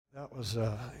That was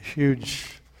a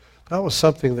huge, that was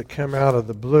something that came out of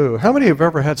the blue. How many have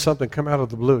ever had something come out of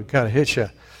the blue and kind of hit you?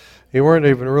 You weren't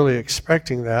even really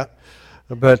expecting that,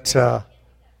 but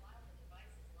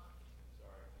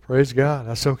praise God,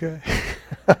 that's okay.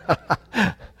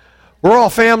 We're all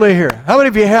family here. How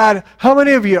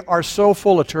many of you are so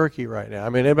full of turkey right now? I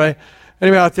mean, anybody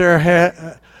out there,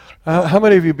 how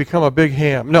many of you become a big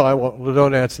ham? No, I won't,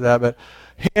 don't answer that, but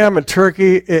ham and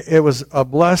turkey, it was a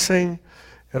blessing.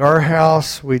 At our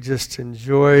house, we just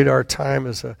enjoyed our time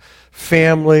as a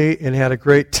family and had a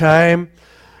great time.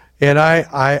 And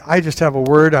I just have a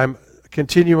word. I'm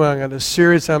continuing on a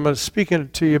series. I'm going to speak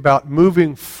to you about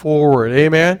moving forward.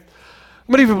 Amen? How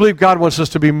many of you believe God wants us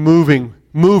to be moving?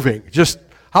 Just,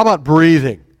 how about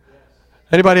breathing?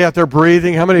 Anybody out there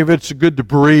breathing? How many of it's good to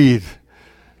breathe?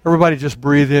 Everybody just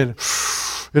breathe in.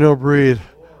 Breathe.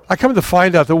 I come to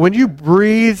find out that when you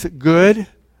breathe good,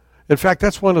 in fact,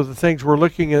 that's one of the things we're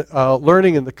looking at,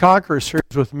 learning in the Conqueror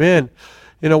series with men.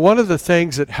 One of the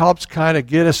things that helps kind of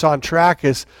get us on track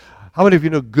is, how many of you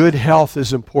know good health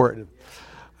is important?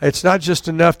 It's not just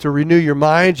enough to renew your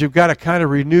mind. You've got to kind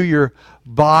of renew your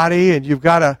body, and you've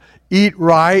got to eat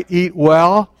right, eat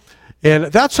well. And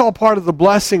that's all part of the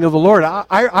blessing of the Lord.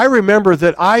 I remember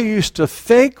that I used to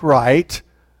think right,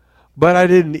 but I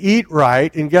didn't eat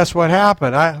right. And guess what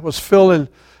happened? I was feeling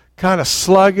kind of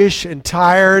sluggish and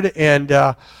tired, and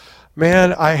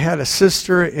I had a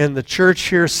sister in the church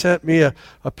here sent me a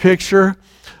picture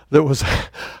that was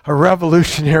a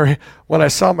revolutionary. When I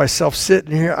saw myself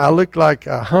sitting here, I looked like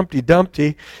Humpty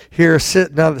Dumpty here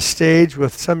sitting on the stage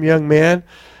with some young man,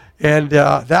 and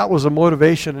that was a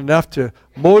motivation enough to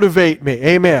motivate me.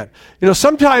 Amen.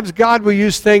 Sometimes God will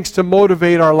use things to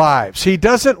motivate our lives. He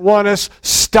doesn't want us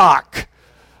stuck.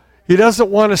 He doesn't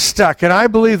want us stuck. And I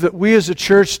believe that we as a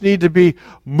church need to be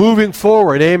moving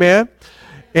forward. Amen?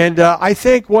 And I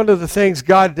think one of the things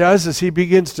God does is He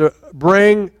begins to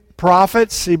bring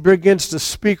prophets. He begins to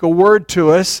speak a word to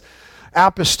us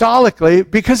apostolically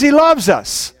because He loves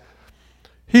us.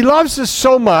 He loves us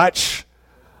so much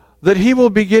that He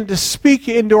will begin to speak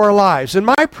into our lives. And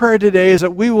my prayer today is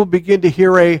that we will begin to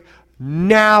hear a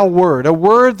now word, a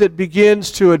word that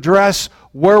begins to address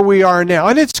where we are now.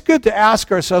 And it's good to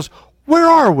ask ourselves, where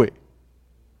are we?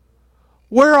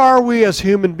 Where are we as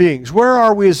human beings? Where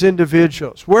are we as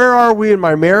individuals? Where are we in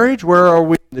my marriage? Where are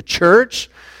we in the church?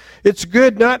 It's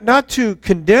good not to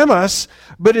condemn us,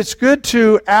 but it's good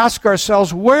to ask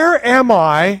ourselves, where am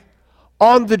I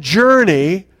on the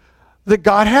journey that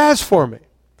God has for me?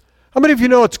 How many of you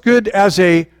know it's good as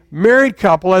a married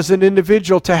couple, as an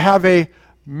individual, to have a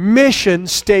mission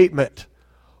statement?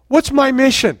 What's my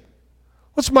mission?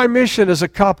 What's my mission as a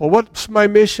couple? What's my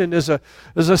mission as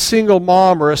a single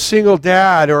mom or a single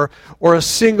dad or a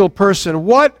single person?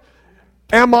 What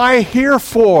am I here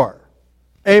for?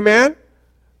 Amen?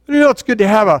 It's good to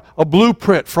have a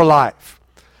blueprint for life.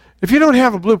 If you don't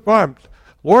have a blueprint,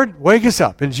 Lord, wake us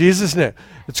up in Jesus' name.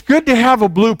 It's good to have a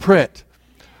blueprint.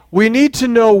 We need to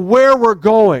know where we're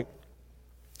going.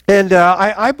 And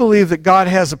I believe that God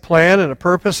has a plan and a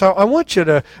purpose. I want you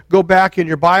to go back in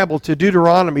your Bible to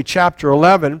Deuteronomy chapter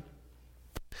 11.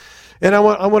 And I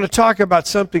want to talk about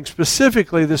something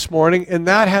specifically this morning, and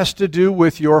that has to do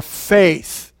with your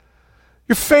faith.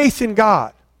 Your faith in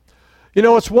God.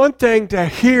 It's one thing to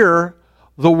hear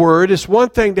the word. It's one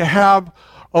thing to have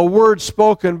a word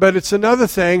spoken, but it's another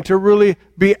thing to really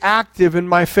be active in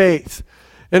my faith.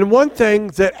 And one thing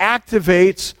that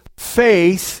activates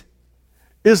faith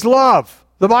is love.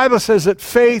 The Bible says that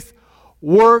faith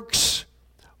works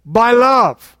by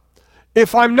love.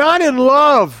 If I'm not in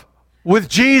love with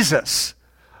Jesus,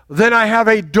 then I have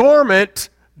a dormant,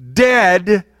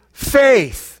 dead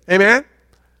faith. Amen?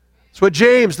 That's what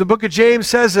the book of James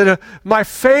says, that my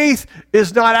faith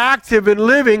is not active in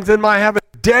living, then I have a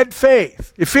dead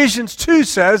faith. Ephesians 2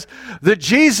 says that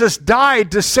Jesus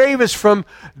died to save us from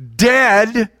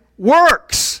dead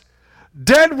works.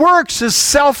 Dead works is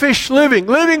selfish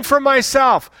living for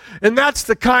myself. And that's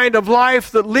the kind of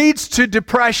life that leads to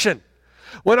depression.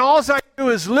 When all I do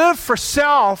is live for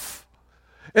self,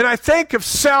 and I think of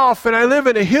self, and I live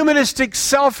in a humanistic,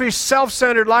 selfish,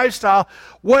 self-centered lifestyle,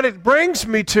 what it brings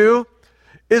me to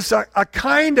is a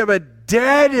kind of a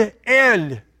dead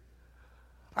end.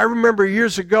 I remember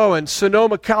years ago in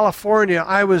Sonoma, California,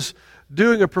 I was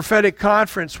doing a prophetic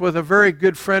conference with a very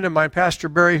good friend of mine, Pastor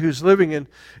Barry, who's living in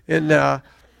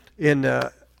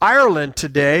Ireland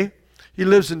today. He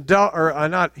lives in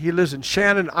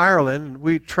Shannon, Ireland.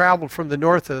 We traveled from the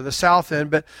north to the south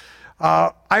end, but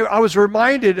I was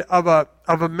reminded of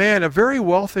a man, a very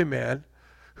wealthy man,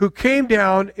 who came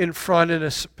down in front in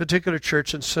a particular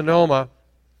church in Sonoma,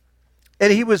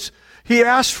 And he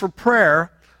asked for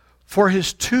prayer for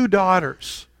his 2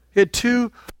 daughters. He had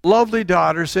 2 lovely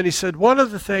daughters, and he said, one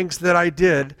of the things that I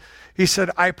did, he said,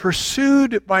 I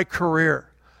pursued my career.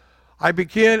 I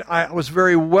was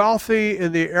very wealthy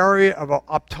in the area of,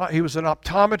 he was an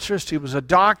optometrist, he was a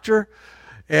doctor,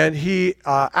 and he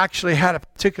actually had a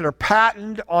particular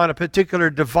patent on a particular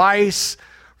device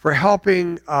for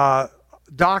helping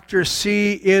doctors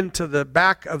see into the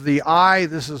back of the eye.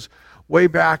 This is way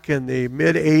back in the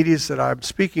mid-'80s that I'm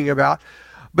speaking about.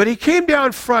 But he came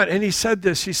down front and he said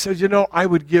this. He said, I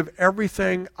would give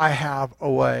everything I have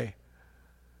away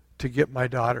to get my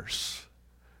daughters,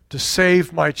 to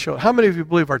save my children. How many of you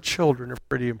believe our children are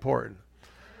pretty important?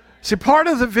 See, part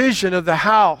of the vision of the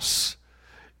house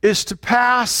is to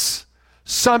pass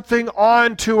something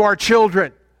on to our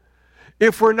children.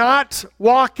 If we're not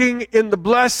walking in the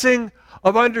blessing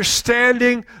of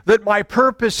understanding that my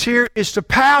purpose here is to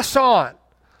pass on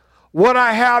what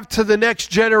I have to the next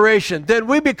generation, then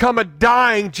we become a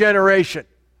dying generation.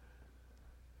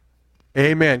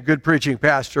 Amen. Good preaching,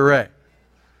 Pastor Ray.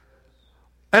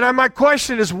 And my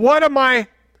question is, what am I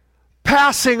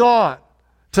passing on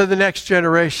to the next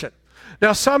generation?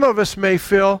 Now, some of us may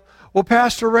feel, well,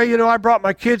 Pastor Ray, I brought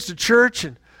my kids to church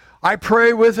and I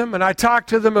pray with them and I talk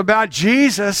to them about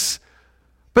Jesus,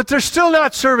 but they're still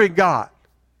not serving God.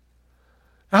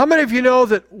 How many of you know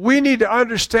that we need to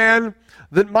understand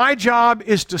that my job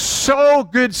is to sow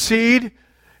good seed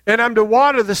and I'm to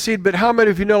water the seed, but how many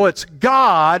of you know it's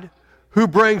God who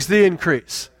brings the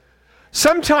increase?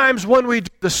 Sometimes when we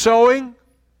do the sowing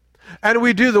and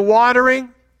we do the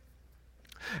watering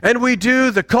and we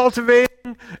do the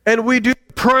cultivating and we do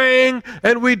the praying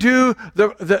and we do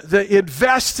the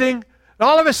investing, and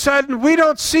all of a sudden we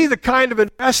don't see the kind of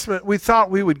investment we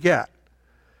thought we would get.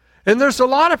 And there's a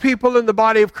lot of people in the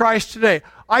body of Christ today.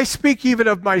 I speak even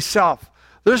of myself.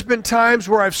 There's been times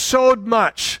where I've sowed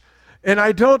much and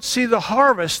I don't see the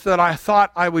harvest that I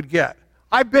thought I would get.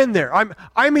 I've been there.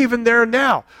 I'm even there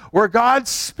now, where God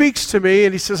speaks to me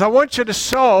and he says, I want you to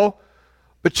sow,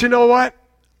 but you know what?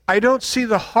 I don't see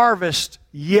the harvest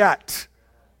yet.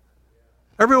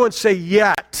 Everyone say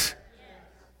yet.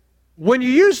 When you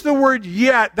use the word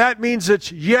yet, that means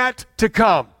it's yet to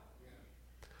come.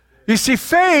 You see,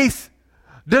 faith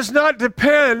does not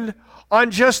depend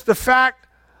on just the fact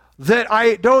that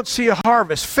I don't see a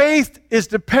harvest. Faith is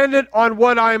dependent on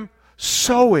what I'm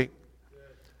sowing.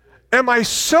 Am I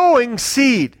sowing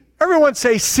seed? Everyone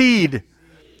say seed.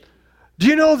 Do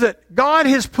you know that God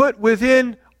has put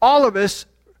within all of us,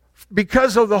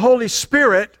 because of the Holy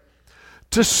Spirit,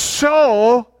 to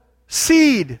sow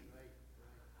seed?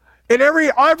 And every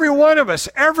one of us,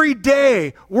 every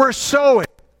day, we're sowing.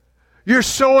 You're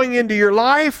sowing into your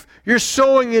life. You're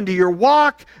sowing into your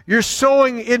walk. You're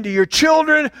sowing into your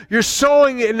children. You're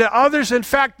sowing into others. In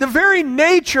fact, the very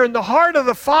nature and the heart of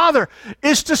the Father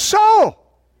is to sow.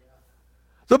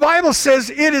 The Bible says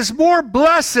it is more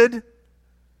blessed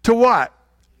to what?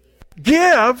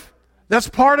 Give. That's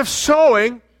part of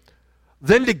sowing,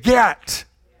 than to get.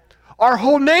 Our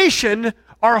whole nation,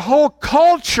 our whole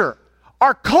culture,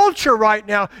 our culture right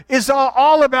now is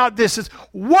all about this. It's,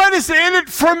 what is in it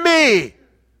for me?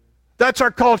 That's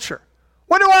our culture.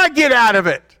 What do I get out of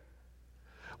it?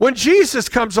 When Jesus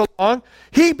comes along,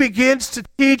 he begins to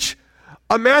teach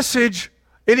a message,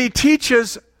 and he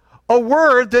teaches a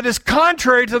word that is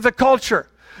contrary to the culture.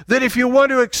 That if you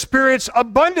want to experience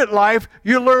abundant life,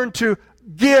 you learn to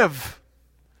give.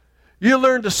 You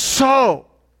learn to sow.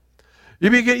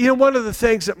 One of the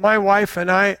things that my wife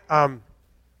and I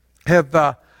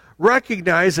have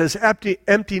recognized as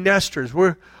empty nesters.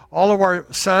 All of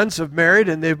our sons have married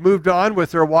and they've moved on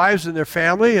with their wives and their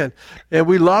family, and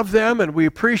we love them and we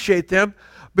appreciate them.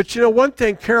 But one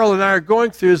thing Carol and I are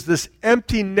going through is this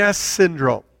empty nest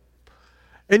syndrome.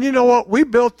 And you know what? We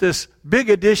built this big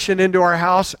addition into our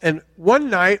house, and one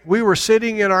night we were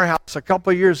sitting in our house a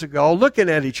couple of years ago looking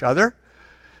at each other,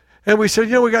 and we said,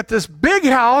 we got this big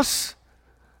house.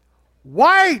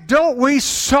 Why don't we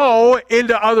sow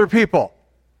into other people?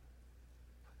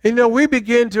 We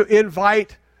begin to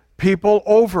invite people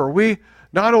over. We,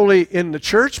 not only in the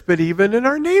church, but even in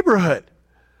our neighborhood.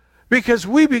 Because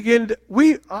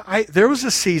there was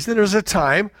a season, there was a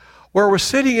time where we're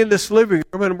sitting in this living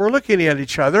room and we're looking at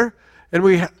each other, and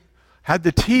we had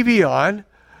the TV on, and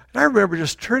I remember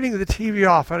just turning the TV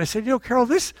off, and I said, Carol,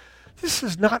 this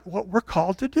is not what we're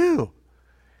called to do.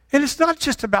 And it's not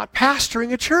just about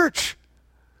pastoring a church,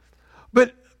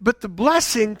 but the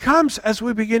blessing comes as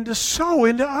we begin to sow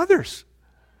into others.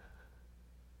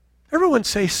 Everyone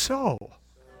say sow.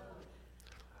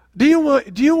 Do you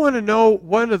want to know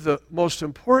one of the most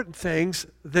important things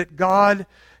that God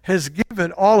has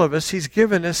given all of us, He's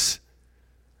given us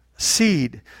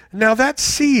seed. Now that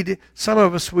seed, some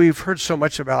of us, we've heard so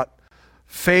much about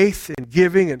faith and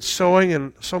giving and sowing,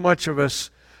 and so much of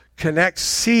us connect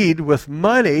seed with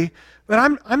money,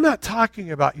 but I'm not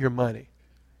talking about your money.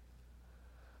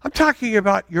 I'm talking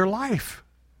about your life.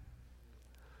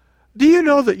 Do you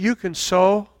know that you can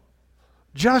sow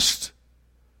just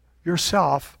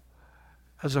yourself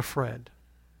as a friend?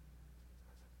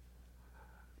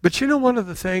 But you know, one of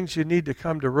the things you need to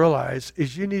come to realize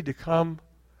is you need to come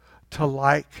to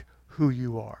like who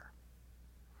you are.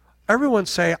 Everyone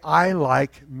say, I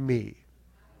like me.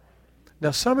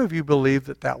 Now, some of you believe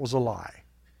that that was a lie.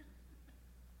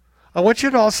 I want you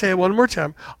to all say it one more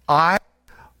time. I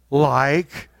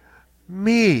like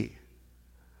me.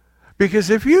 Because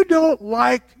if you don't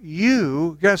like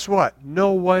you, guess what?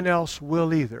 No one else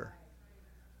will either.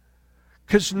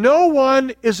 Because no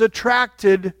one is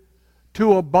attracted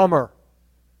to a bummer.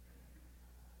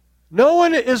 No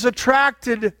one is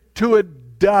attracted to a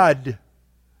dud.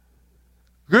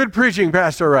 Good preaching,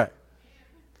 Pastor Ray.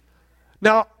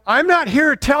 Now, I'm not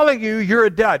here telling you you're a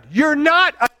dud. You're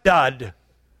not a dud.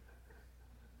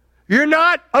 You're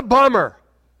not a bummer.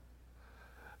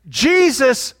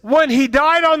 Jesus, when He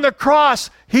died on the cross,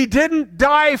 He didn't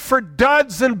die for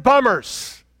duds and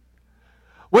bummers.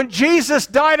 When Jesus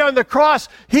died on the cross,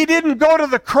 He didn't go to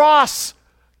the cross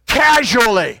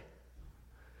casually.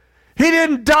 He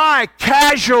didn't die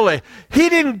casually. He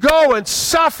didn't go and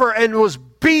suffer and was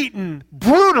beaten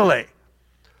brutally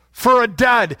for a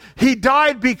dud. He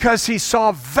died because He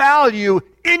saw value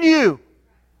in you.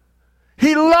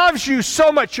 He loves you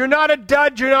so much. You're not a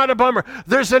dud, you're not a bummer.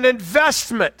 There's an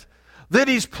investment that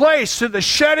He's placed through the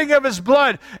shedding of His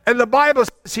blood. And the Bible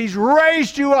says He's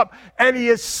raised you up and He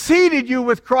has seated you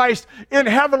with Christ in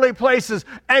heavenly places.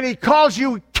 And He calls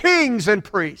you kings and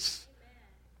priests.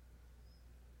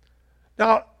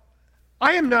 Now,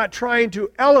 I am not trying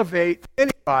to elevate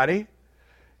anybody,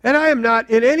 and I am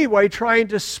not in any way trying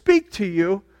to speak to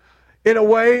you in a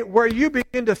way where you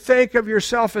begin to think of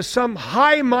yourself as some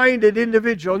high-minded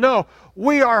individual. No,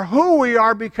 we are who we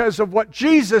are because of what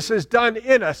Jesus has done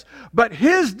in us. But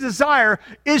His desire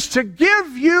is to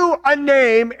give you a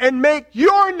name and make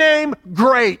your name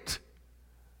great.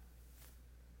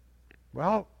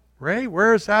 Well, Ray,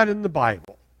 where is that in the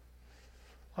Bible?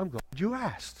 I'm glad you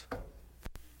asked.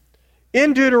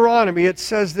 In Deuteronomy, it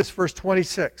says this, verse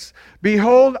 26.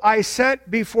 Behold, I set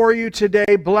before you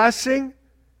today blessing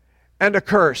and a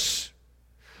curse.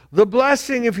 The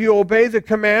blessing if you obey the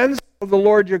commands of the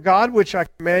Lord your God, which I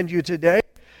command you today,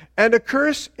 and a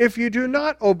curse if you do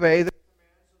not obey the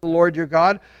commands of the Lord your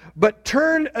God, but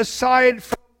turn aside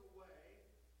from the way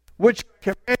which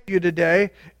I command you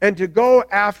today, and to go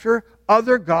after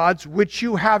other gods which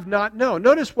you have not known.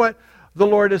 Notice what the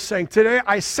Lord is saying. Today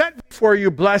I set before you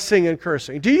blessing and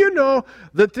cursing. Do you know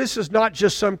that this is not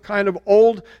just some kind of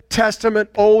Old Testament,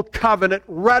 Old Covenant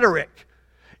rhetoric?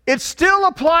 It still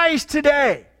applies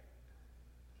today.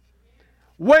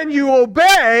 When you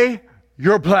obey,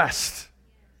 you're blessed.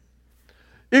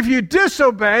 If you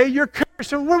disobey, you're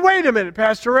cursed. Well, wait a minute,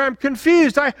 Pastor, I'm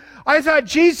confused. I thought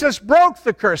Jesus broke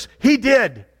the curse. He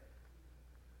did.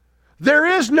 There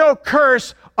is no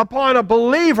curse upon a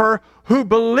believer who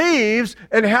believes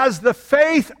and has the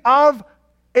faith of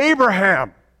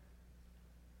Abraham.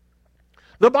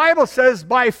 The Bible says,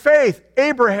 by faith,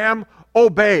 Abraham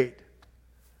obeyed.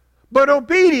 But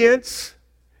obedience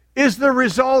is the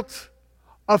result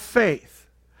of faith.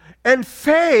 And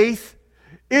faith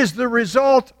is the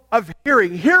result of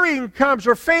hearing. Hearing comes,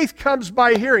 or faith comes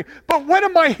by hearing. But what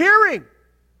am I hearing?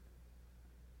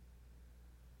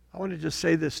 I want to just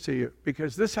say this to you,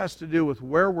 because this has to do with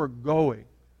where we're going.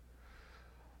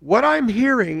 What I'm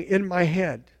hearing in my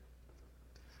head.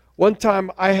 One time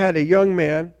I had a young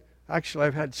man, actually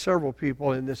I've had several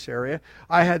people in this area.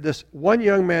 I had this one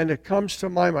young man that comes to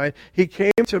my mind. He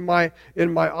came to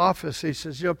in my office. He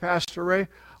says, Pastor Ray,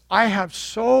 I have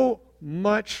so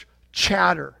much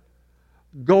chatter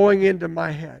going into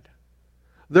my head.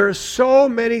 There's so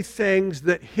many things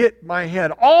that hit my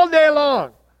head all day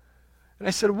long. And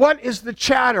I said, what is the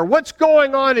chatter? What's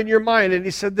going on in your mind? And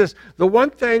he said this, the one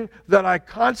thing that I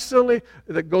constantly,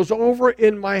 that goes over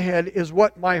in my head is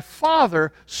what my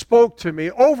father spoke to me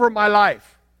over my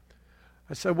life.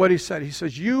 I said, what he said? He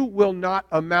says, you will not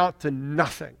amount to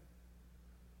nothing.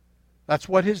 That's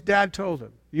what his dad told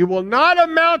him. You will not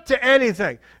amount to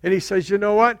anything. And he says, you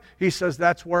know what? He says,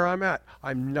 that's where I'm at.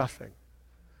 I'm nothing.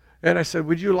 And I said,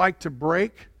 would you like to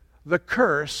break the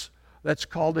curse that's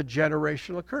called a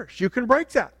generational curse? You can break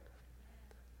that.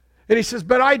 And he says,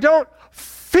 but I don't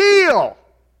feel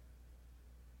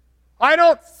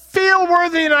feel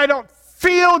worthy and I don't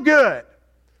feel good.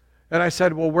 And I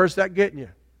said, well, where's that getting you?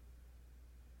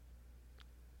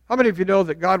 How many of you know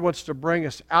that God wants to bring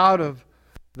us out of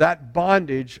that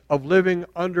bondage of living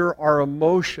under our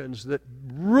emotions that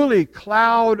really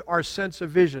cloud our sense of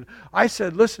vision? I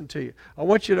said, listen to you. I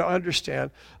want you to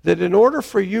understand that in order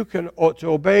for you to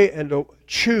obey and to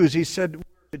choose, he said,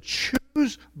 to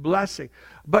choose blessing.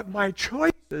 But my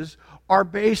choices are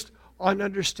based on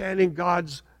understanding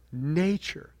God's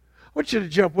nature. I want you to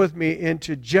jump with me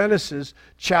into Genesis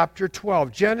chapter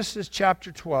 12. Genesis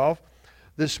chapter 12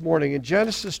 this morning. In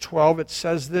Genesis 12, it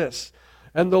says this,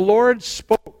 and the Lord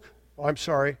spoke. Oh, I'm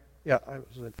sorry. Yeah, I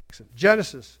was in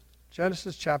Genesis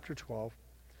chapter 12.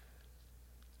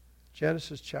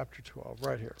 Genesis chapter 12,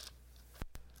 right here.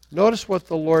 Notice what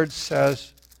the Lord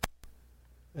says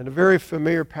in a very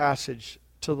familiar passage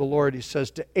to the Lord. He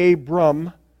says to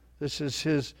Abram, this is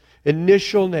his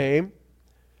initial name,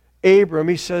 Abram,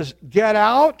 he says, get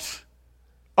out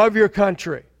of your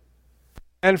country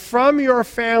and from your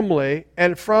family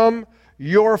and from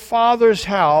your father's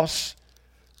house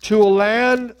to a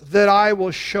land that I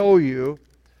will show you,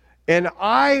 and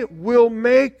I will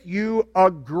make you a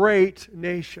great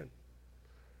nation.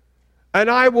 And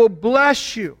I will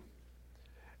bless you,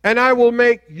 and I will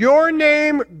make your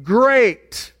name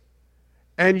great,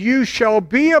 and you shall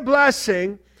be a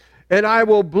blessing, and I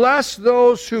will bless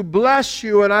those who bless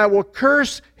you, and I will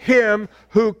curse him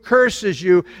who curses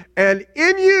you, and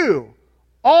in you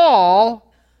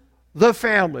all the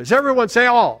families. Everyone say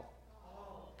all.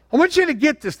 I want you to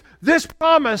get this. This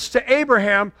promise to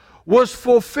Abraham was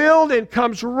fulfilled and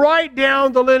comes right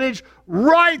down the lineage,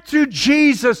 right through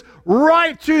Jesus,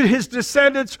 right through his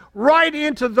descendants, right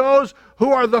into those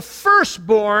who are the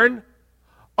firstborn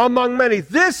among many.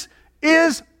 This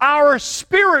is our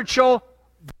spiritual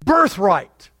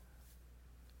birthright.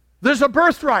 There's a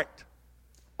birthright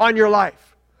on your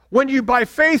life when you by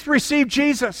faith receive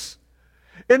Jesus.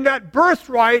 And that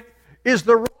birthright is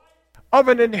the right of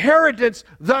an inheritance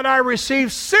that I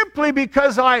receive simply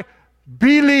because I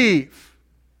believe.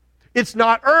 It's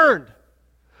not earned.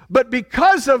 But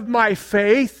because of my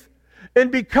faith and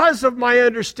because of my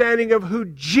understanding of who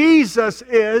Jesus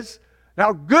is, and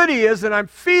how good he is, and I'm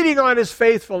feeding on his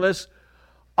faithfulness,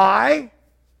 I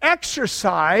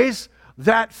exercise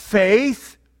that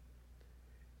faith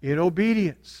in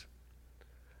obedience.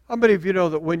 How many of you know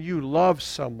that when you love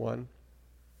someone,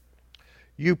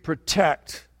 you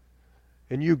protect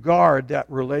and you guard that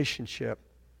relationship?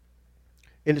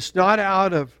 And it's not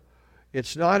out of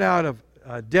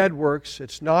dead works.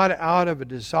 It's not out of a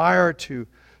desire to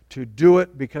do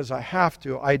it because I have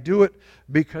to. I do it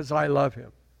because I love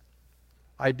him.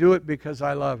 I do it because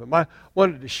I love him. I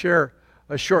wanted to share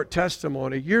a short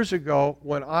testimony. Years ago,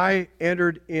 when I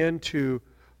entered into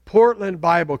Portland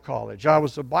Bible College, I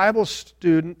was a Bible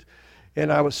student,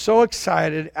 and I was so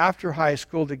excited after high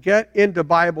school to get into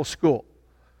Bible school.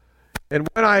 And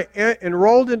when I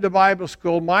enrolled into Bible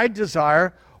school, my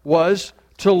desire was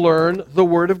to learn the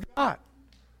Word of God.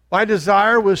 My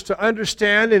desire was to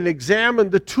understand and examine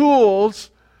the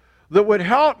tools that would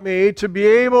help me to be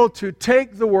able to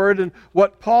take the Word and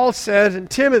what Paul said in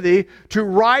Timothy, to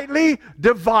rightly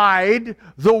divide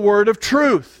the Word of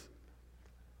truth.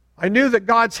 I knew that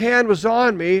God's hand was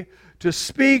on me to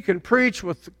speak and preach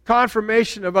with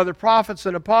confirmation of other prophets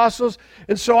and apostles,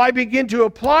 and so I began to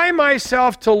apply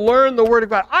myself to learn the Word of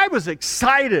God. I was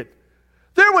excited.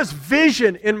 There was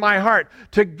vision in my heart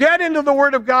to get into the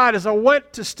Word of God as I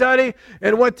went to study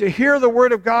and went to hear the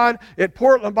Word of God at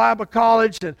Portland Bible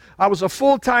College, and I was a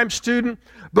full-time student.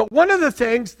 But one of the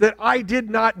things that I did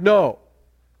not know,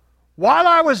 while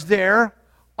I was there,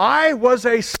 I was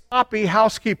a sloppy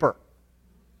housekeeper.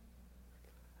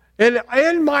 And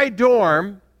in my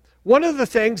dorm, one of the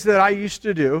things that I used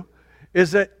to do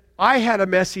is that I had a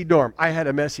messy dorm. I had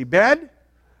a messy bed,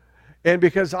 and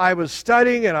because I was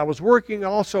studying and I was working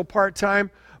also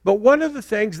part-time, but one of the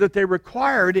things that they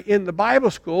required in the Bible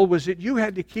school was that you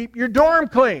had to keep your dorm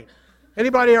clean.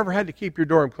 Anybody ever had to keep your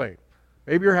dorm clean?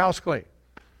 Maybe your house clean.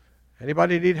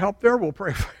 Anybody need help there? We'll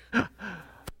pray for you.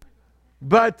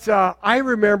 But I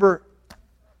remember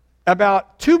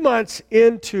about 2 months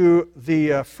into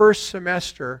the first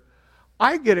semester,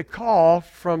 I get a call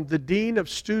from the dean of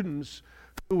students,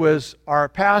 who was our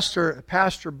pastor,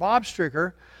 Pastor Bob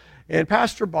Stricker, and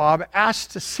Pastor Bob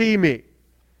asked to see me.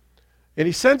 And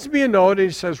he sends me a note and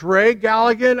he says, Ray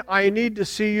Galligan, I need to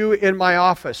see you in my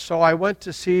office. So I went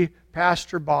to see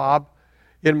Pastor Bob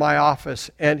in my office,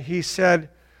 and he said,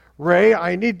 Ray,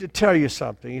 I need to tell you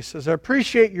something. He says, I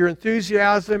appreciate your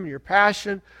enthusiasm, your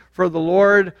passion for the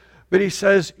Lord, but he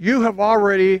says, you have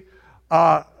already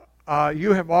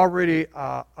you have already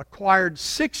acquired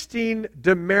 16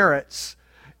 demerits.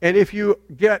 And if you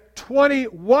get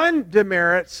 21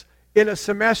 demerits in a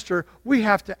semester, we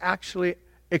have to actually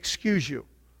excuse you.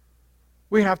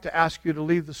 We have to ask you to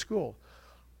leave the school.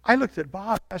 I looked at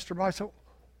Pastor Bob, I said,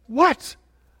 what?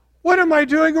 What am I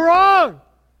doing wrong?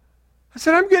 I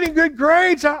said, I'm getting good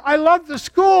grades. I love the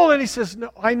school. And he says,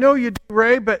 no, I know you do,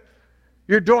 Ray, but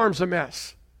your dorm's a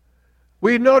mess.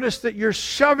 We noticed that you're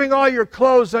shoving all your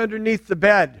clothes underneath the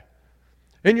bed.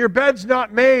 And your bed's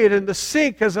not made, and the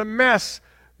sink is a mess.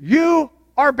 You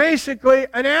are basically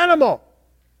an animal.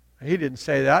 He didn't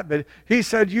say that, but he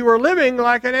said you were living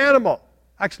like an animal.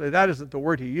 Actually, that isn't the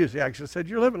word he used. He actually said,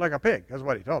 you're living like a pig. That's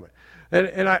what he told me.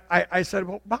 And I said,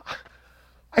 well,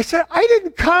 I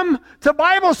didn't come to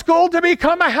Bible school to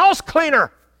become a house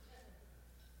cleaner.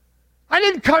 I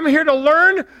didn't come here to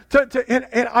learn,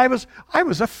 and I was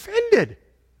offended.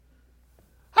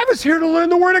 I was here to learn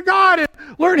the Word of God and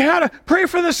learn how to pray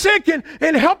for the sick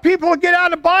and help people get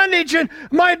out of bondage. And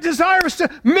my desire was to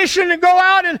mission and go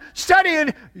out and study.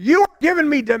 And you are giving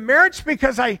me demerits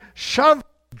because I shoved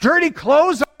dirty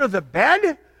clothes under the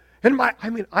bed? And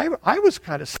I was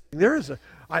kind of sitting there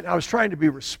I was trying to be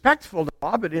respectful to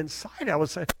Bob, but inside I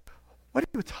was saying, what are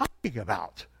you talking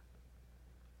about?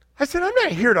 I said, I'm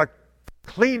not here to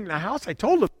clean the house. I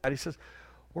told him that. He says,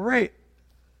 well, Ray,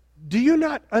 do you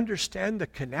not understand the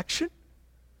connection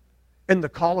and the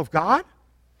call of God?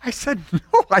 I said,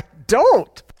 no, I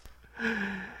don't.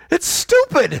 It's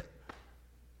stupid.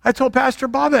 I told Pastor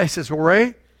Bob that. He says, well,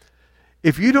 Ray,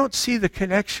 if you don't see the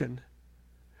connection,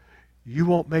 you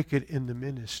won't make it in the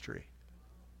ministry.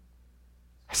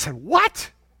 I said,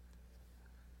 what?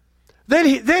 Then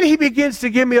he begins to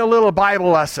give me a little Bible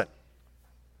lesson,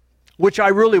 which I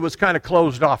really was kind of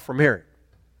closed off from hearing.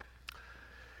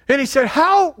 And he said,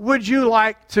 how would you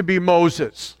like to be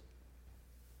Moses?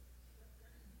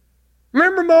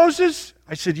 Remember Moses?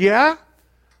 I said, yeah.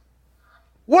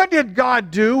 What did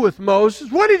God do with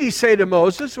Moses? What did he say to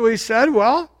Moses? So he said,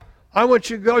 well, I want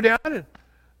you to go down and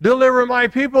deliver my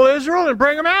people Israel and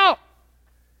bring them out.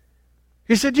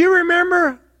 He said, do you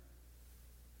remember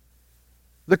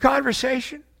the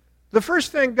conversation? The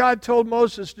first thing God told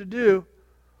Moses to do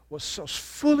was so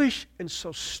foolish and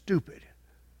so stupid.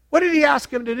 What did he ask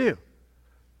him to do?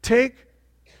 Take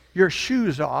your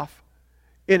shoes off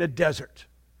in a desert.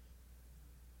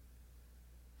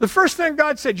 The first thing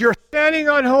God said, you're standing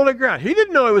on holy ground. He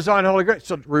didn't know it was on holy ground,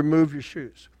 so remove your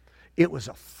shoes. It was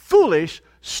a foolish,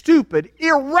 stupid,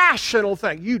 irrational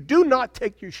thing. You do not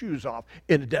take your shoes off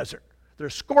in a desert.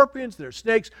 There's scorpions, there's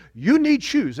snakes. You need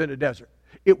shoes in a desert.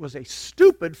 It was a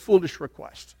stupid, foolish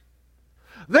request.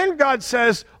 Then God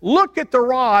says, look at the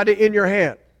rod in your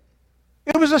hand.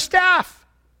 It was a staff.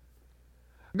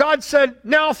 God said,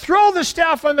 now throw the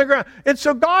staff on the ground. And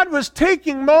so God was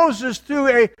taking Moses through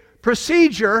a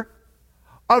procedure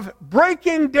of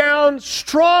breaking down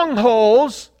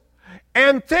strongholds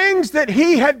and things that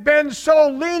he had been so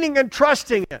leaning and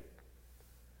trusting in.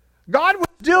 God was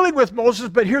dealing with Moses,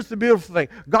 but here's the beautiful thing.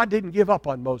 God didn't give up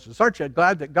on Moses. Aren't you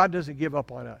glad that God doesn't give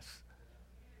up on us?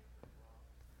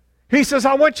 He says,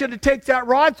 I want you to take that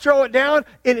rod, throw it down,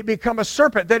 and it become a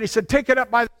serpent. Then he said, take it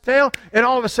up by the tail, and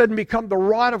all of a sudden become the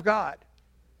rod of God.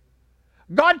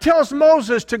 God tells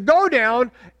Moses to go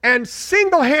down and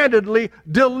single-handedly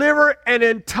deliver an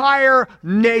entire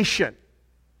nation.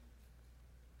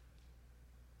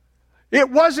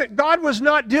 God was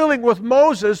not dealing with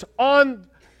Moses on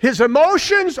his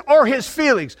emotions or his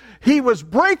feelings. He was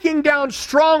breaking down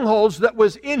strongholds that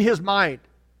was in his mind.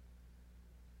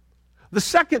 The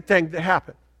second thing that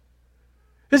happened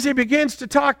is he begins to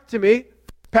talk to me,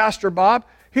 Pastor Bob.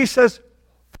 He says,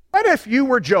 what if you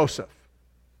were Joseph?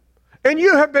 And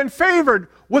you have been favored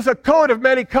with a coat of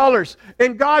many colors,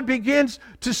 and God begins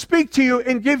to speak to you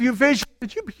and give you visions,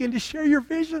 and you begin to share your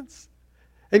visions.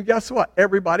 And guess what?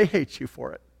 Everybody hates you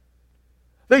for it.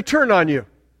 They turn on you.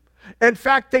 In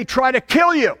fact, they try to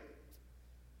kill you.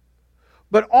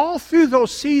 But all through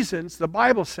those seasons, the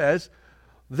Bible says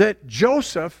that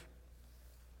Joseph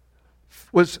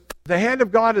was, the hand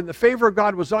of God and the favor of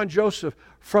God was on Joseph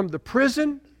from the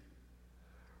prison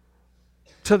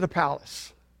to the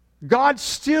palace. God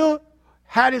still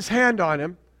had his hand on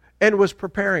him and was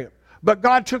preparing him. But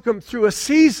God took him through a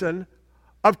season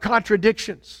of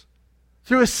contradictions,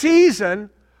 through a season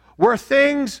where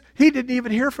things, he didn't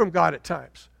even hear from God at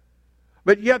times.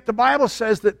 But yet the Bible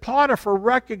says that Potiphar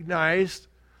recognized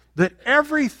that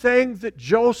everything that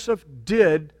Joseph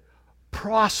did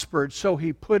prospered, so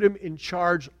he put him in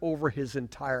charge over his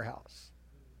entire house.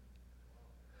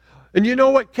 And you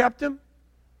know what kept him?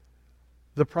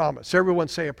 The promise. Everyone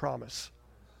say a promise.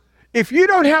 If you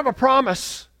don't have a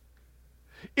promise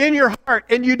in your heart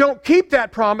and you don't keep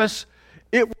that promise,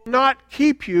 it will not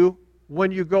keep you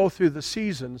when you go through the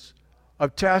seasons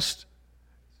of test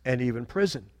and even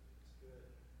prison.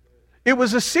 It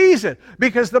was a season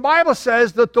because the Bible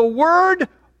says that the word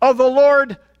of the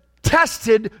Lord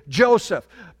tested Joseph.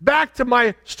 Back to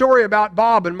my story about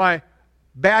Bob and my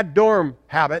bad dorm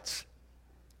habits.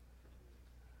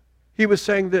 He was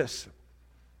saying this: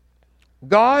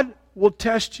 God will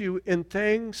test you in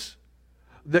things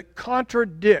that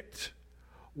contradict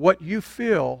what you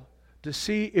feel to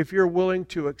see if you're willing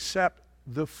to accept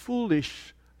the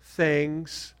foolish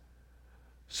things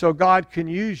so God can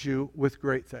use you with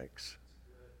great things.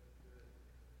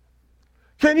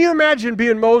 Can you imagine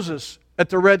being Moses at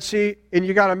the Red Sea and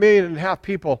you got 1.5 million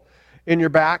people in your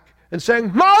back and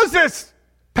saying, Moses,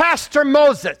 Pastor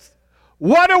Moses,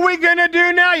 what are we going to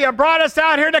do now? You brought us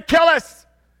out here to kill us.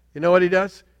 You know what he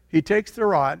does? He takes the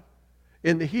rod.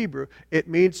 In the Hebrew, it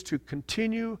means to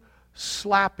continue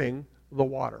slapping the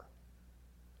water.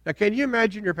 Now, can you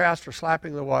imagine your pastor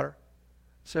slapping the water?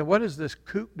 Say, what is this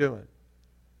kook doing?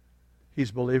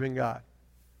 He's believing God.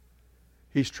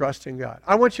 He's trusting God.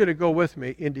 I want you to go with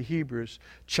me into Hebrews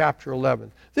chapter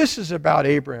 11. This is about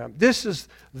Abraham. This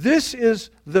is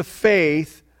the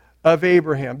faith of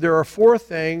Abraham. There are 4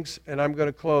 things, and I'm going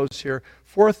to close here,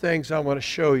 4 things I want to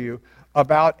show you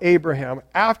about Abraham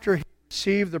after he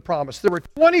received the promise. There were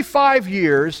 25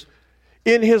 years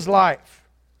in his life.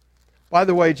 By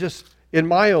the way, just in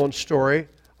my own story,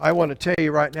 I want to tell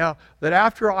you right now that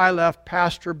after I left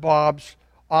Pastor Bob's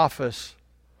office,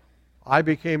 I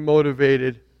became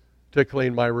motivated to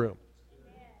clean my room.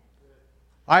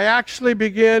 I actually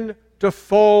began to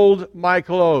fold my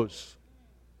clothes.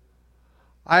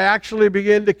 I actually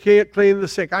began to clean the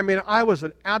sink. I mean, I was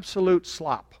an absolute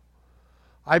slop.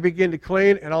 I began to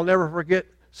clean, and I'll never forget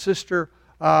Sister,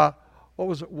 what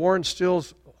was it, Warren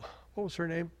Stills, what was her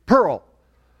name? Pearl.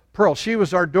 She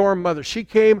was our dorm mother. She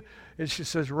came and she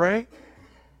says, Ray,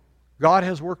 God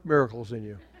has worked miracles in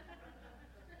you.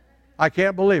 I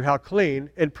can't believe how clean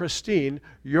and pristine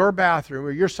your bathroom,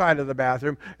 or your side of the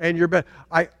bathroom, and your bed.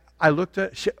 I looked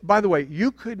at, by the way,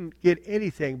 you couldn't get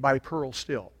anything by Pearl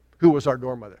Still, who was our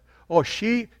dorm mother. Oh,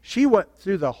 she went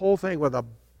through the whole thing with a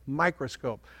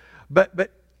microscope.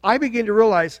 But I began to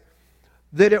realize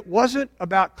that it wasn't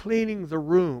about cleaning the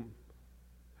room.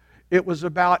 It was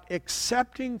about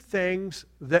accepting things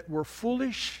that were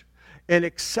foolish and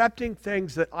accepting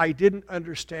things that I didn't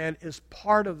understand as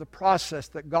part of the process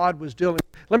that God was dealing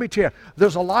with. Let me tell you,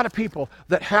 there's a lot of people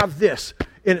that have this,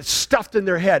 and it's stuffed in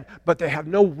their head, but they have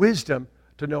no wisdom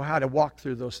to know how to walk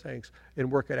through those things and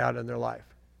work it out in their life.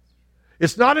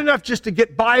 It's not enough just to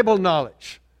get Bible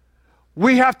knowledge.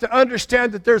 We have to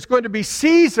understand that there's going to be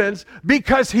seasons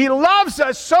because He loves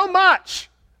us so much.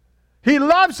 He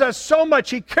loves us so much.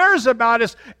 He cares about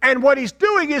us. And what He's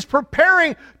doing is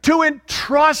preparing to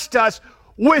entrust us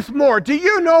with more. Do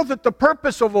you know that the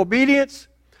purpose of obedience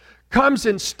comes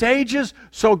in stages?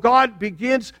 So God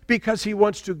begins because He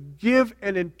wants to give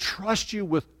and entrust you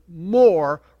with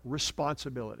more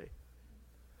responsibility.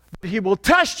 He will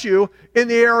test you in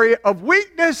the area of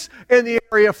weakness, in the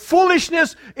area of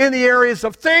foolishness, in the areas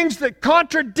of things that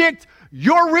contradict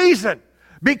your reason.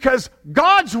 Because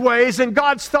God's ways and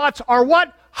God's thoughts are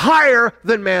what? Higher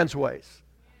than man's ways.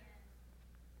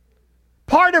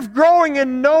 Part of growing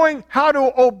and knowing how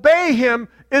to obey Him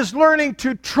is learning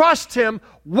to trust Him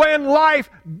when life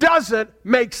doesn't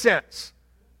make sense.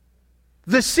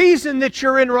 The season that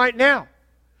you're in right now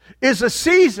is a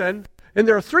season. And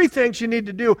there are 3 things you need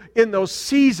to do in those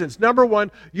seasons. Number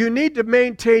 1, you need to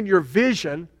maintain your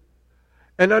vision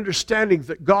and understanding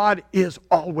that God is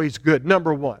always good.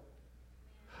 Number 1.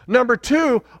 Number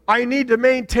 2, I need to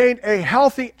maintain a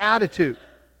healthy attitude.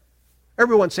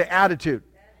 Everyone say attitude.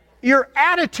 Your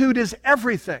attitude is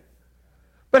everything.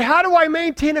 But how do I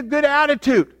maintain a good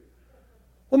attitude?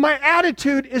 Well, my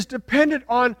attitude is dependent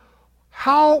on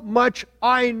how much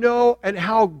I know and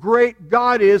how great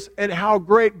God is and how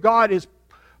great God is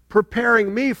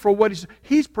preparing me for what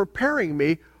He's preparing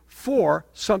me for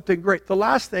something great. The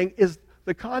last thing is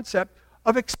the concept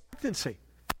of expectancy.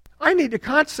 I need to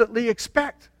constantly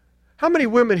expect. How many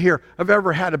women here have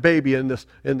ever had a baby in this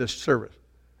service?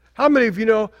 How many of you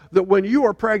know that when you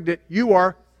are pregnant, you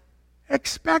are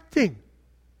expecting?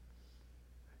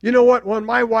 You know what? When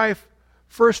my wife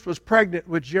first was pregnant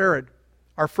with Jared,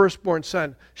 our firstborn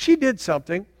son, she did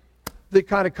something that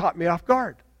kind of caught me off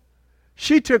guard.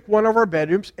 She took one of our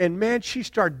bedrooms and, man, she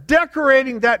started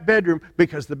decorating that bedroom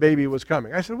because the baby was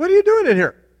coming. I said, what are you doing in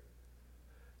here?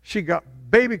 She got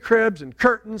baby cribs and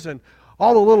curtains and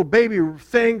all the little baby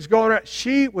things going on.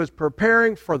 She was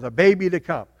preparing for the baby to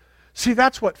come. See,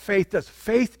 that's what faith does.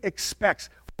 Faith expects.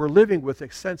 We're living with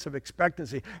a sense of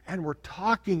expectancy, and we're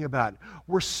talking about it.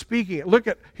 We're speaking it. Look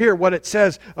at here what it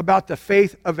says about the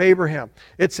faith of Abraham.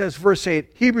 It says, verse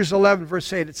 8, Hebrews 11,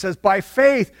 verse 8, it says, by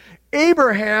faith,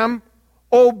 Abraham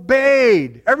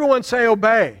obeyed. Everyone say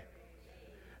obey.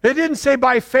 It didn't say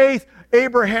by faith,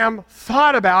 Abraham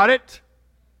thought about it.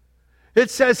 It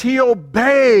says he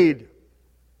obeyed.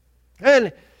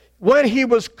 And when he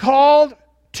was called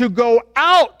to go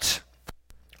out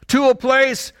to a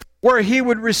place where he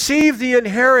would receive the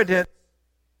inheritance,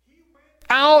 he went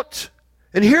out,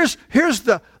 and here's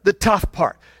the tough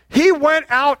part. He went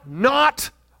out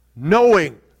not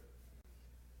knowing.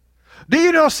 Do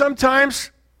you know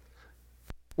sometimes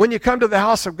when you come to the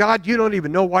house of God, you don't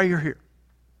even know why you're here?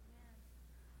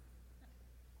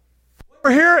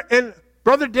 We're here, and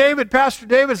Brother David, Pastor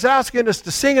David is asking us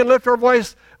to sing and lift our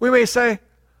voice. We may say,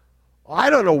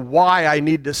 I don't know why I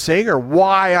need to sing or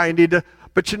why I need to.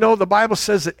 But you know, the Bible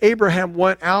says that Abraham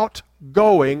went out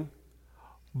going,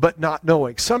 but not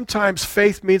knowing. Sometimes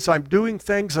faith means I'm doing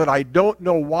things that I don't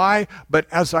know why, but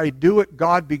as I do it,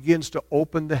 God begins to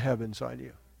open the heavens on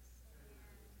you.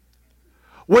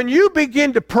 When you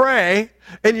begin to pray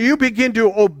and you begin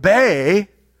to obey,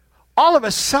 all of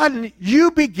a sudden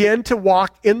you begin to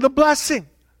walk in the blessing.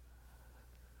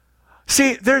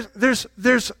 See, there's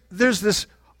this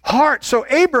heart. So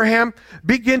Abraham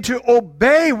began to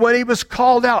obey when he was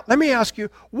called out. Let me ask you,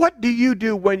 what do you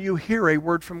do when you hear a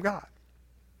word from God?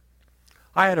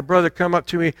 I had a brother come up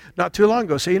to me not too long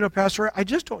ago, say, Pastor, I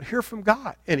just don't hear from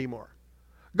God anymore.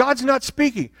 God's not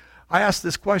speaking. I asked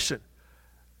this question.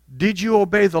 Did you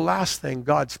obey the last thing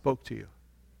God spoke to you?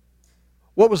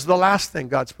 What was the last thing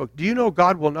God spoke? Do you know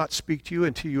God will not speak to you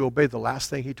until you obey the last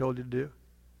thing he told you to do?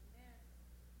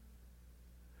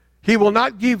 He will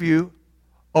not give you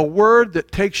a word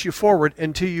that takes you forward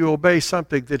until you obey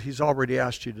something that he's already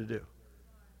asked you to do.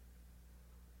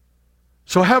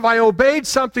 So have I obeyed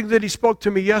something that he spoke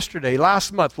to me yesterday,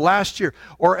 last month, last year,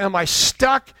 or am I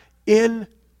stuck in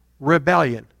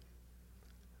rebellion?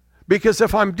 Because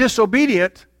if I'm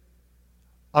disobedient,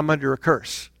 I'm under a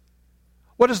curse.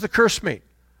 What does the curse mean?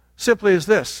 Simply as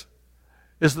this,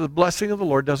 is the blessing of the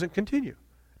Lord doesn't continue.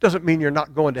 It doesn't mean you're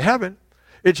not going to heaven.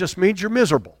 It just means you're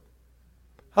miserable.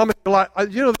 How many,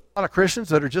 there's a lot of Christians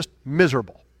that are just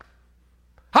miserable.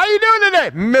 How you doing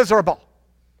today? Miserable.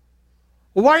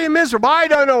 Well, why are you miserable? I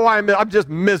don't know why I'm just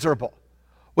miserable.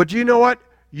 Well, do you know what?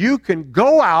 You can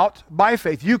go out by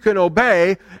faith. You can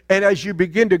obey, and as you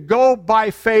begin to go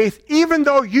by faith, even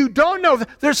though you don't know,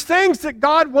 there's things that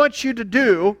God wants you to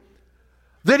do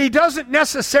that he doesn't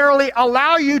necessarily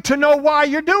allow you to know why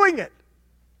you're doing it.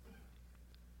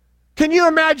 Can you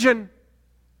imagine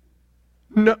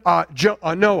Noah?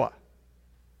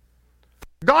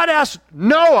 God asked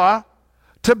Noah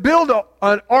to build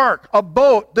an ark, a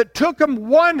boat that took him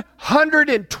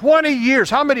 120 years.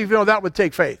 How many of you know that would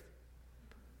take faith?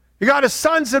 You got his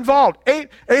sons involved, eight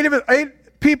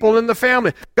people in the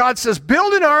family. God says,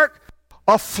 build an ark,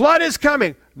 a flood is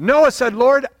coming. Noah said,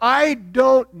 Lord, I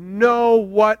don't know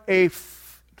what a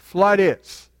flood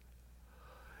is.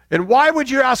 And why would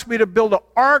you ask me to build an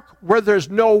ark where there's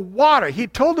no water? He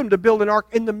told him to build an ark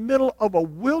in the middle of a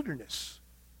wilderness.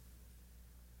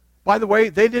 By the way,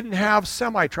 they didn't have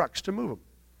semi-trucks to move them.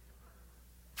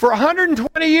 For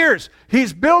 120 years,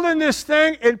 he's building this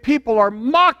thing and people are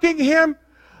mocking him.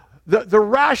 The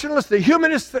rationalists, the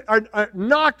humanists are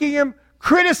knocking him,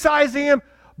 criticizing him.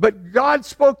 But God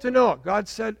spoke to Noah. God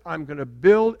said, I'm going to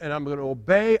build and I'm going to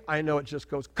obey. I know it just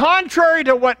goes contrary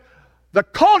to what the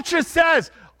culture says.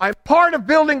 I'm part of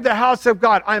building the house of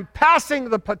God. I'm passing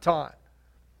the baton.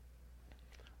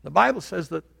 The Bible says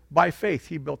that by faith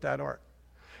he built that ark.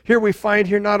 Here we find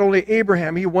here not only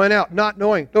Abraham, he went out not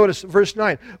knowing. Notice verse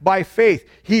 9. By faith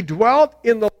he dwelt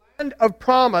in the land of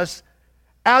promise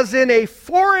as in a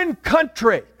foreign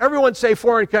country. Everyone say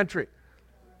foreign country.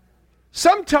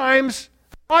 Sometimes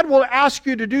God will ask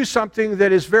you to do something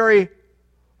that is very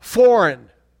foreign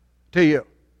to you.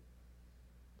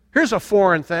 Here's a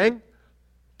foreign thing.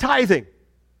 Tithing.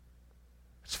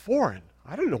 It's foreign.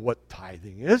 I don't know what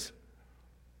tithing is.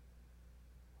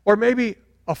 Or maybe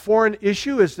a foreign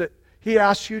issue is that he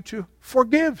asks you to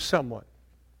forgive someone.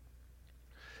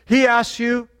 He asks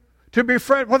you to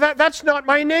befriend. Well, that's not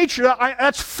my nature.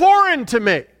 That's foreign to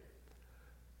me.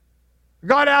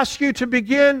 God asks you to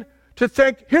begin to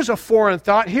think. Here's a foreign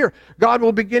thought. Here, God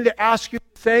will begin to ask you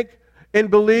to think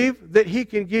and believe that he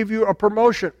can give you a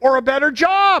promotion or a better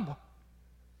job.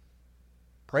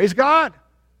 Praise God.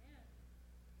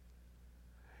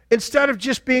 Instead of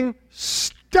just being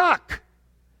stuck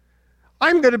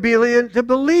I'm going to be able to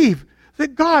believe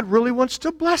that God really wants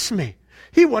to bless me.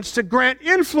 He wants to grant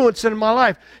influence in my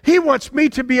life. He wants me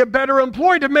to be a better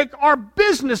employee, to make our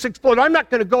business explode. I'm not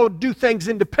going to go do things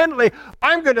independently.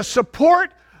 I'm going to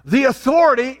support the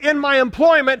authority in my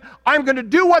employment. I'm going to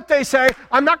do what they say.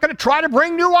 I'm not going to try to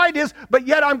bring new ideas, but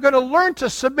yet I'm going to learn to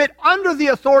submit under the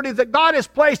authority that God has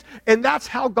placed. And that's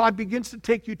how God begins to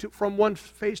take you from one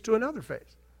phase to another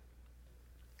phase.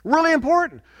 Really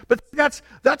important. But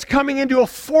that's coming into a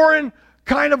foreign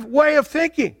kind of way of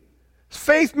thinking.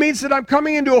 Faith means that I'm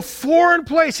coming into a foreign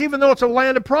place, even though it's a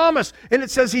land of promise. And it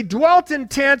says he dwelt in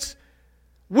tents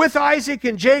with Isaac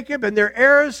and Jacob and their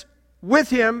heirs with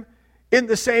him in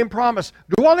the same promise.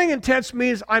 Dwelling in tents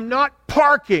means I'm not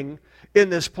parking in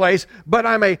this place, but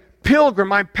I'm a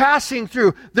pilgrim. I'm passing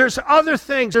through. There's other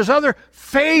things. There's other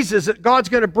phases that God's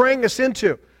going to bring us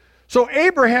into. So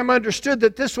Abraham understood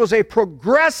that this was a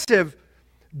progressive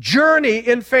journey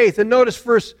in faith. And notice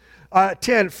verse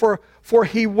 10, for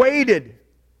he waited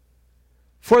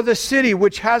for the city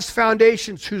which has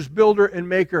foundations, whose builder and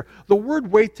maker. The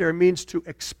word wait there means to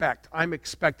expect. I'm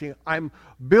expecting. I'm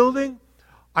building.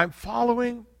 I'm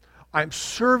following. I'm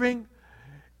serving.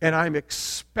 And I'm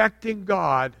expecting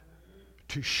God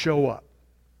to show up.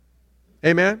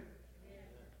 Amen?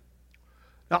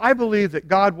 Now, I believe that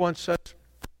God wants us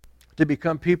to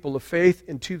become people of faith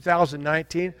in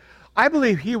 2019. I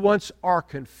believe He wants our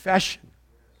confession.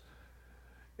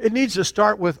 It needs to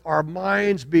start with our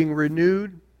minds being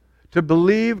renewed to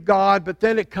believe God, but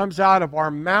then it comes out of our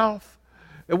mouth.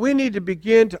 And we need to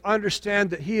begin to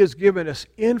understand that He has given us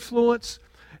influence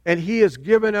and He has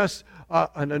given us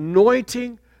an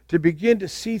anointing to begin to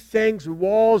see things,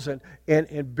 walls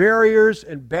and barriers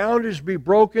and boundaries be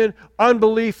broken,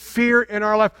 unbelief, fear in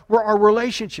our life, where our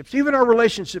relationships, even our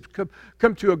relationships,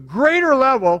 come to a greater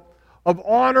level of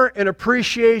honor and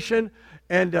appreciation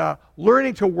and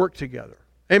learning to work together.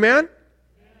 Amen?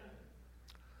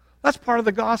 That's part of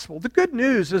the gospel. The good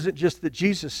news isn't just that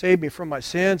Jesus saved me from my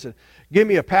sins and gave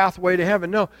me a pathway to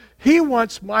heaven. No, He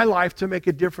wants my life to make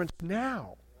a difference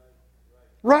now.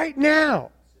 Right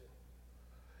now.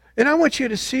 And I want you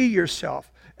to see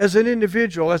yourself as an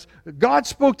individual. As God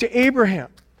spoke to Abraham,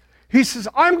 He says,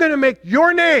 I'm going to make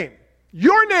your name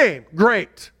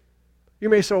great. You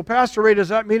may say, well, Pastor Ray, does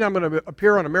that mean I'm going to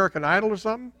appear on American Idol or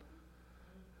something?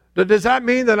 Does that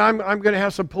mean that I'm going to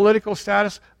have some political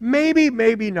status? Maybe,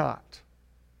 maybe not.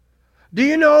 Do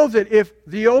you know that if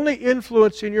the only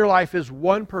influence in your life is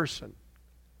one person,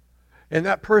 and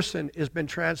that person has been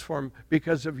transformed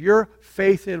because of your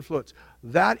faith influence,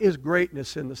 that is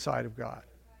greatness in the sight of God.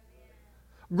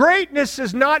 Greatness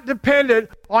is not dependent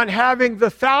on having the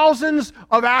thousands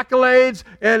of accolades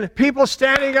and people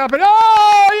standing up and,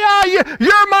 oh, yeah,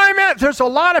 you're my man. There's a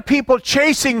lot of people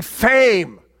chasing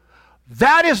fame.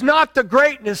 That is not the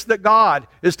greatness that God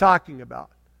is talking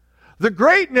about. The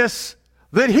greatness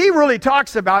that He really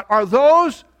talks about are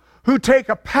those who take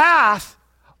a path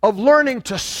of learning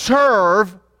to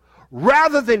serve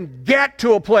rather than get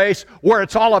to a place where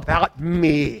it's all about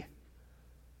me.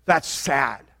 That's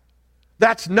sad.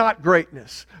 That's not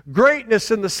greatness. Greatness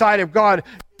in the sight of God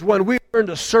is when we learn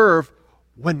to serve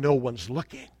when no one's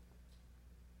looking.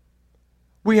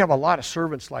 We have a lot of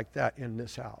servants like that in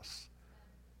this house.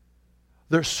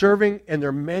 They're serving and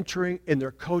they're mentoring and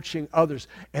they're coaching others,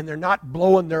 and they're not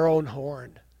blowing their own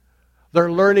horn.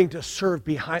 They're learning to serve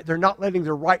behind. They're not letting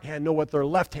their right hand know what their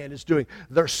left hand is doing.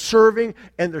 They're serving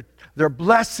and they're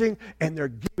blessing and they're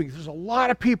giving. There's a lot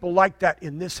of people like that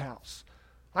in this house.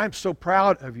 I'm so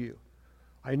proud of you.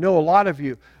 I know a lot of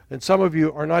you, and some of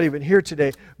you are not even here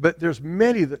today, but there's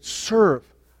many that serve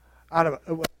out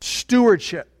of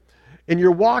stewardship. And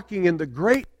you're walking in the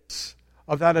greatness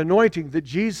of that anointing that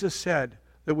Jesus said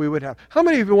that we would have. How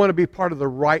many of you want to be part of the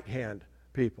right-hand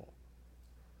people?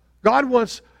 God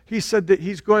wants, He said that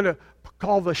He's going to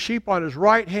call the sheep on His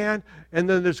right hand, and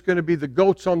then there's going to be the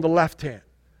goats on the left hand.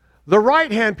 The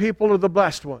right-hand people are the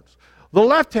blessed ones. The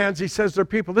left hands, He says, they're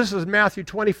people. This is Matthew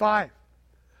 25.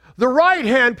 The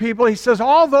right-hand people, He says,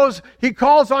 all those He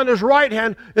calls on His right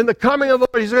hand in the coming of the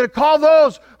Lord. He's going to call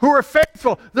those who are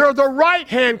faithful. They're the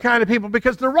right-hand kind of people,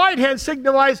 because the right hand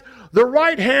signifies the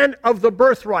right hand of the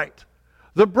birthright.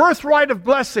 The birthright of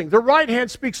blessing. The right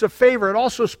hand speaks of favor. It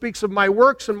also speaks of my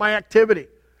works and my activity.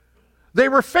 They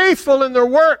were faithful in their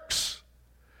works.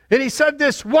 And He said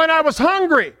this, when I was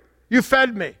hungry, you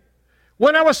fed me.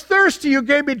 When I was thirsty, you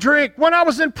gave me drink. When I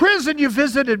was in prison, you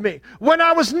visited me. When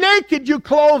I was naked, you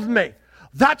clothed me.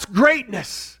 That's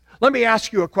greatness. Let me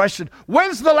ask you a question.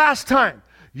 When's the last time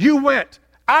you went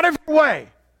out of your way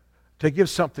to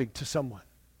give something to someone?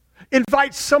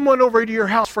 Invite someone over to your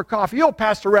house for coffee. Oh,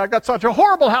 Pastor Ray, I got such a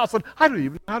horrible house, and I don't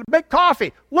even know how to make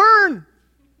coffee. Learn.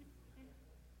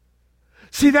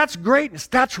 See, that's greatness.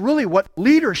 That's really what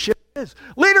leadership is.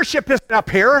 Leadership isn't up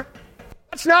here.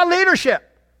 That's not leadership.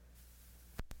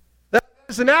 That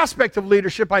is an aspect of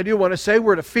leadership, I do want to say.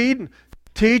 We're to feed and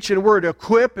teach, and we're to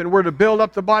equip, and we're to build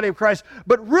up the body of Christ.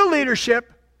 But real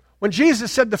leadership, when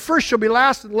Jesus said the first shall be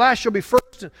last and the last shall be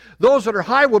first, and those that are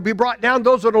high will be brought down,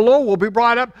 those that are low will be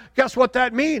brought up, guess what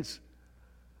that means?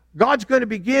 God's going to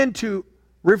begin to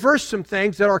reverse some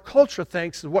things that our culture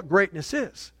thinks is what greatness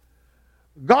is.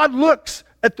 God looks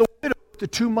at the widow with the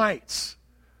two mites,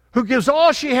 who gives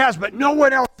all she has, but no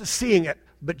one else is seeing it,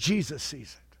 but Jesus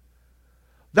sees it.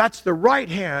 That's the right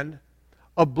hand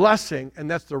of blessing, and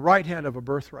that's the right hand of a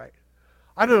birthright.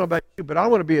 I don't know about you, but I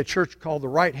want to be a church called the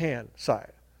right hand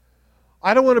side.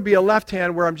 I don't want to be a left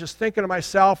hand where I'm just thinking of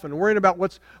myself and worrying about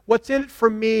what's in it for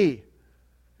me.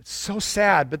 It's so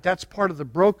sad, but that's part of the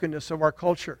brokenness of our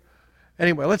culture.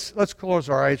 Anyway, let's close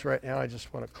our eyes right now. I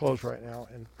just want to close right now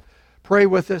and pray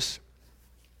with us.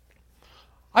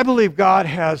 I believe God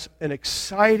has an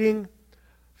exciting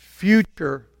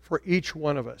future for each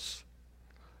one of us.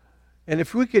 And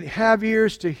if we could have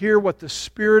ears to hear what the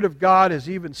Spirit of God is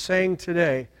even saying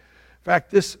today. In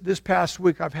fact, this past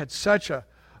week I've had such a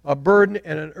burden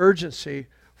and an urgency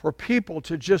for people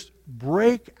to just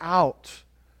break out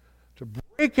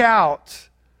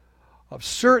of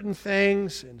certain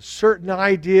things and certain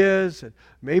ideas. And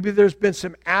maybe there's been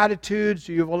some attitudes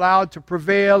you've allowed to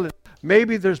prevail, and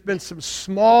maybe there's been some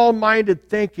small-minded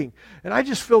thinking. And I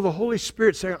just feel the Holy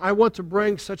Spirit saying, I want to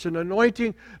bring such an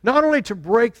anointing, not only to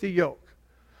break the yoke,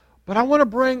 but I want to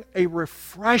bring a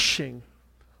refreshing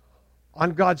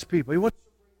on God's people.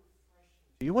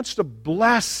 He wants to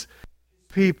bless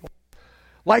people.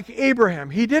 Like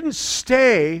Abraham, he didn't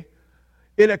stay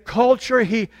in a culture,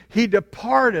 he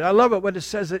departed. I love it when it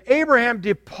says that Abraham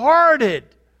departed.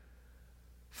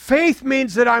 Faith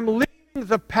means that I'm leaving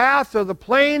the path or the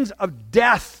plains of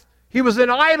death. He was an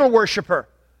idol worshiper.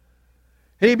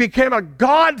 And he became a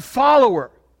God follower.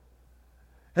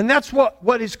 And that's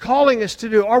what he's calling us to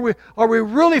do. Are we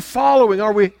really following?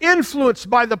 Are we influenced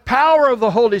by the power of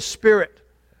the Holy Spirit?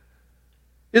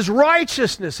 Is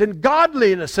righteousness and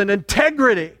godliness and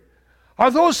integrity, are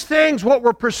those things what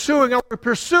we're pursuing? Are we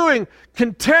pursuing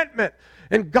contentment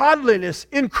and godliness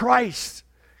in Christ?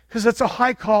 Because it's a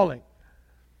high calling.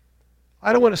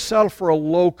 I don't want to settle for a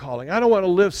low calling. I don't want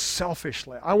to live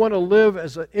selfishly. I want to live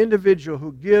as an individual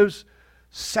who gives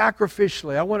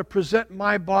sacrificially. I want to present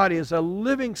my body as a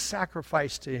living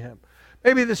sacrifice to Him.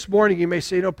 Maybe this morning you may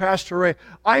say, Pastor Ray,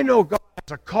 I know God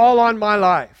has a call on my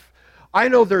life. I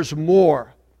know there's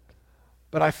more.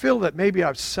 But I feel that maybe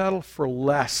I've settled for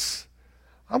less.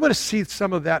 I want to see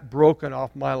some of that broken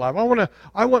off my life. I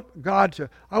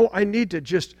need to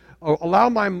just allow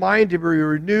my mind to be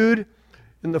renewed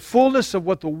in the fullness of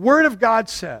what the Word of God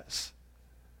says.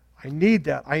 I need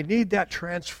that. I need that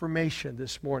transformation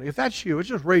this morning. If that's you,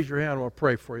 just raise your hand and I'll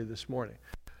pray for you this morning.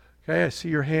 Okay, I see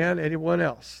your hand. Anyone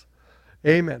else?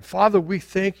 Amen. Father, we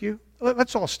thank you.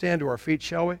 Let's all stand to our feet,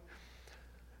 shall we? In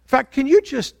fact, can you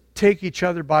just take each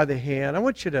other by the hand? I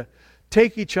want you to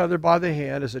take each other by the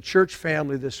hand as a church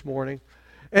family this morning.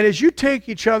 And as you take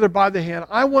each other by the hand,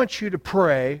 I want you to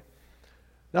pray,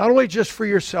 not only just for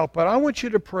yourself, but I want you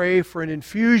to pray for an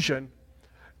infusion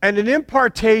and an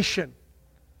impartation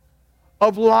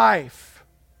of life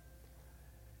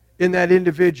in that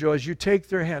individual as you take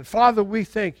their hand. Father, we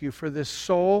thank you for this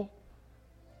soul.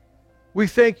 We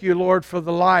thank you, Lord, for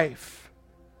the life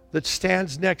that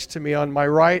stands next to me on my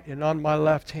right and on my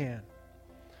left hand.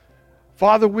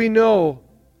 Father, we know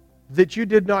that you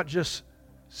did not just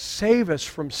save us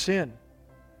from sin.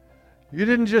 You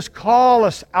didn't just call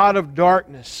us out of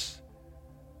darkness,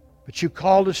 but you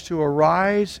called us to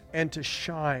arise and to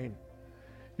shine.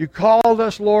 You called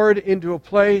us, Lord, into a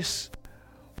place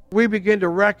where we begin to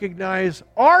recognize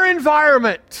our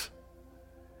environment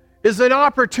is an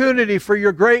opportunity for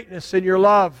your greatness and your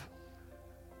love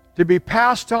to be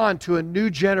passed on to a new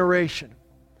generation,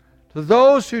 to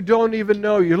those who don't even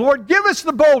know you. Lord, give us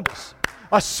the boldness,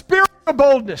 a spirit of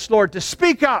boldness, Lord, to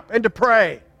speak up and to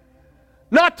pray,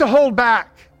 not to hold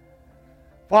back,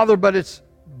 Father, but it's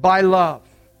by love.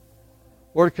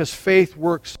 Lord, because faith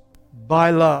works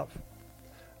by love.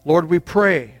 Lord, we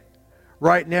pray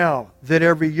right now that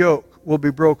every yoke will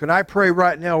be broken. I pray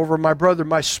right now over my brother,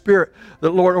 my spirit,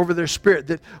 that Lord, over their spirit,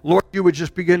 that Lord, you would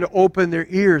just begin to open their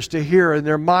ears to hear and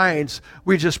their minds.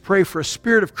 We just pray for a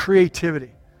spirit of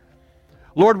creativity.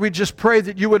 Lord, we just pray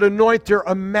that you would anoint their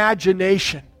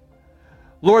imagination.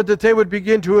 Lord, that they would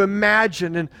begin to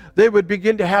imagine and they would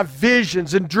begin to have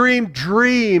visions and dream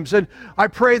dreams. And I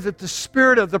pray that the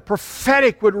spirit of the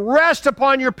prophetic would rest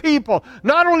upon your people,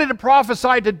 not only to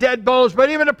prophesy to dead bones,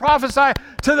 but even to prophesy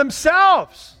to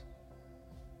themselves.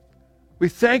 We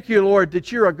thank you, Lord,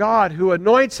 that you're a God who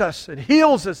anoints us and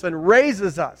heals us and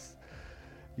raises us.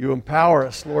 You empower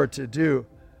us, Lord, to do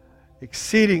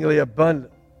exceedingly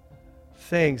abundant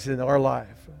things in our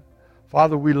life.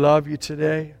 Father, we love you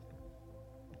today.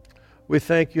 We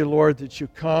thank you, Lord, that you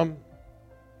come.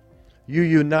 You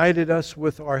united us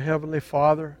with our Heavenly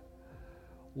Father.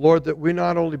 Lord, that we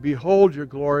not only behold your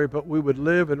glory, but we would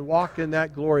live and walk in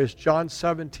that glory, as John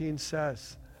 17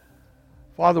 says.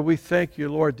 Father, we thank you,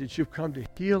 Lord, that you've come to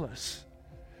heal us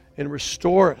and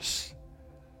restore us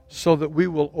so that we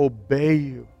will obey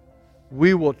you.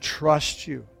 We will trust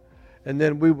you. And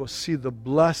then we will see the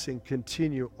blessing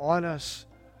continue on us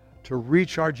to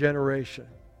reach our generation.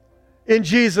 In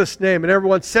Jesus' name. And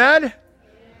everyone said,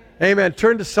 amen.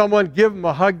 Turn to someone, give them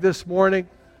a hug this morning.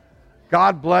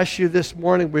 God bless you this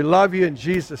morning. We love you in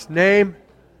Jesus' name.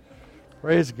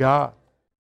 Praise God.